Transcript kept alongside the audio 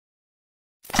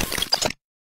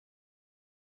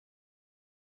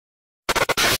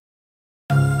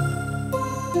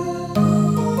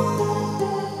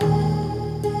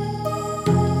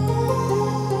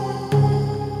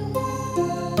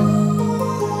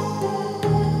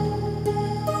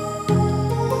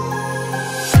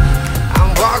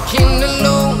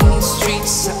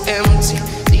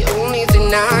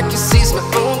sees my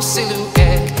own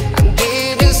silhouette. I'm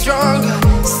getting stronger,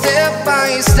 step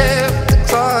by step. The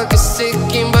clock is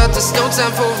ticking, but there's no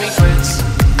time for regrets.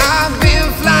 I've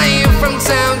been flying from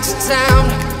town to town,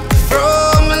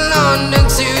 from London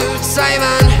to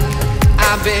Taiwan.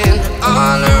 I've been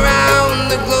all around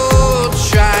the globe,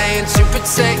 trying to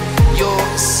protect your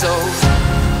soul.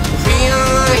 We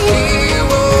are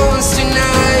heroes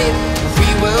tonight. We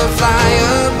will fly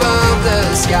above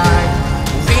the sky.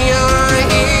 We are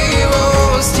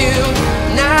heroes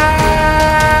tonight.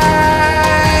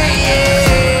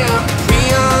 Yeah. We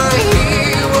are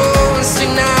heroes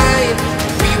tonight.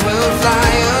 We will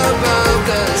fly above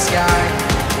the sky.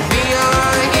 We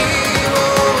are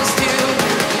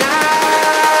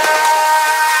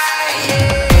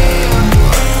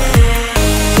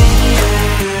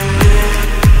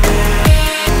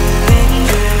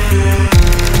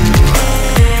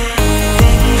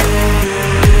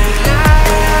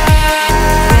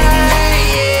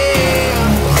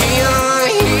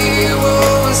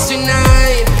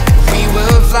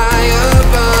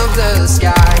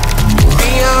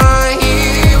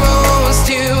heroes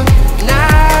tonight.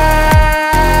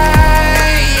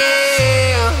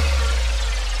 Yeah.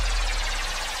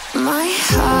 My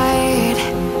heart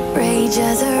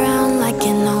rages around like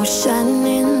an ocean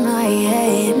in my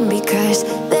head, because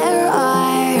there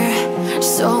are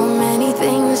so many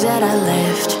things that I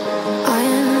left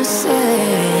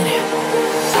unsaid.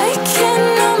 I can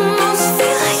almost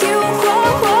feel you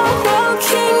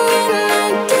walking in the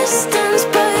distance,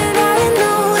 but I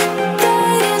know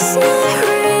that it's not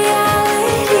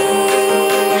reality.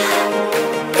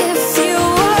 If you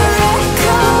are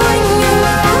echoing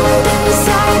around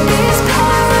inside these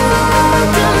parallel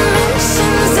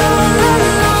dimensions all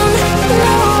alone,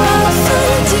 know I'll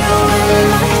find you in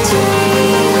my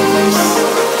dreams.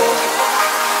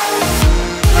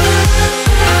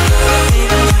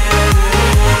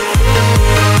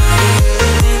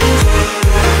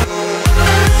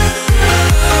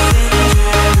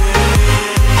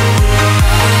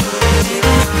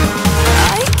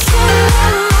 I can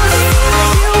almost feel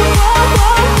you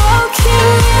walking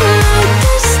in the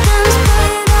distance,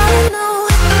 but I know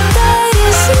that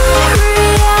it's not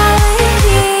reality.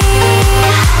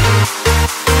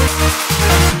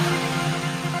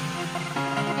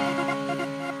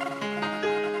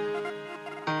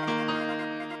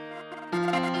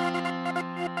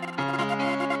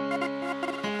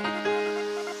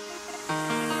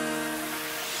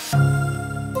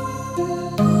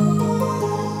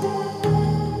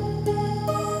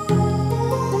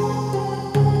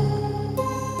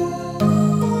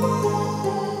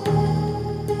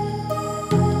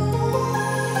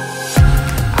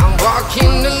 I'm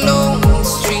walking alone, the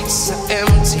streets are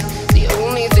empty. The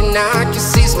only thing I can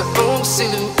see is my own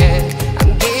silhouette.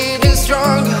 I'm getting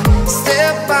stronger,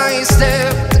 step by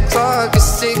step. The clock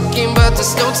is ticking, but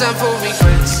there's no time for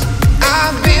regrets.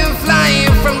 I've been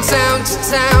flying from town to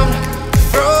town,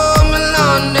 from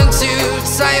London to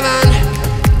Taiwan.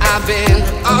 I've been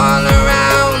all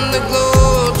around the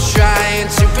globe, trying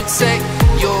to protect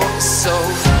your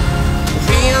soul.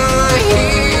 We are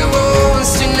heroes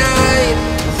tonight.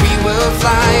 We will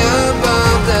fly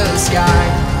above the sky.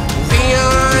 We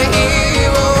are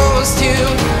heroes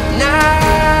tonight.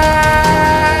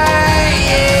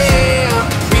 Yeah.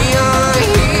 We are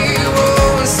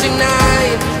heroes tonight.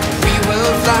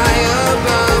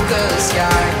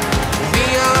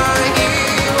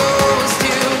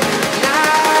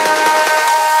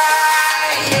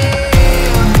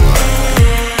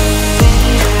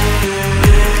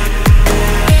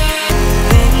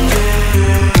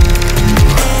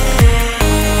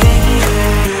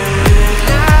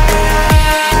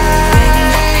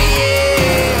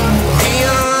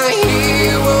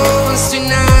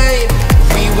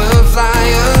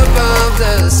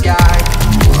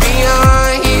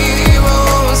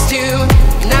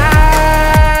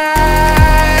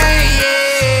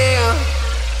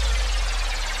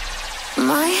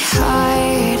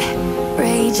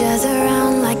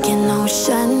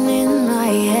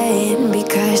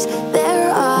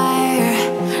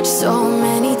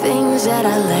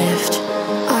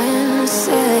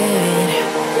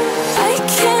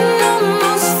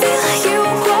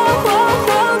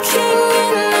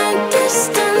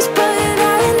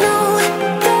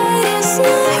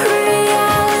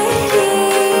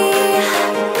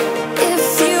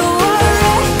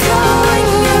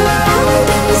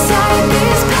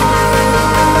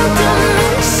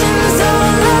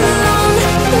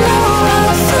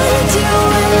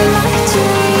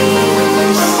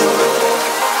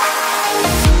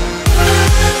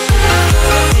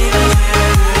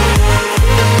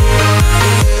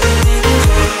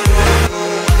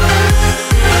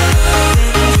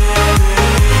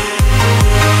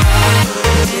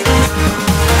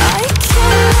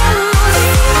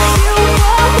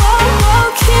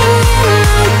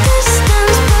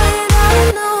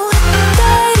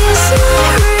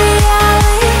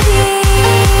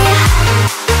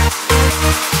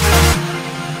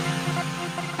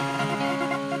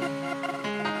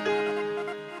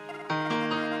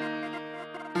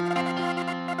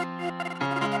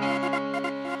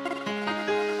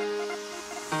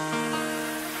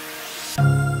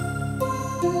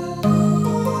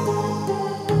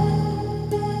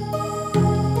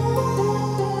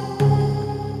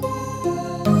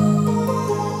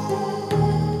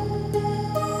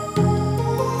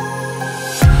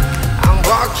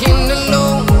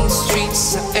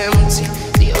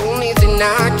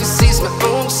 I can see is my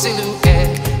own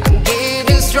silhouette. I'm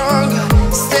getting stronger,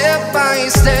 step by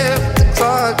step. The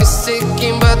clock is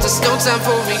ticking, but there's no time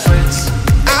for regrets.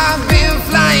 I've been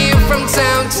flying from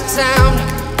town to town,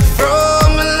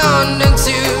 from London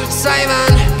to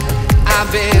Taiwan.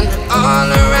 I've been all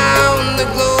around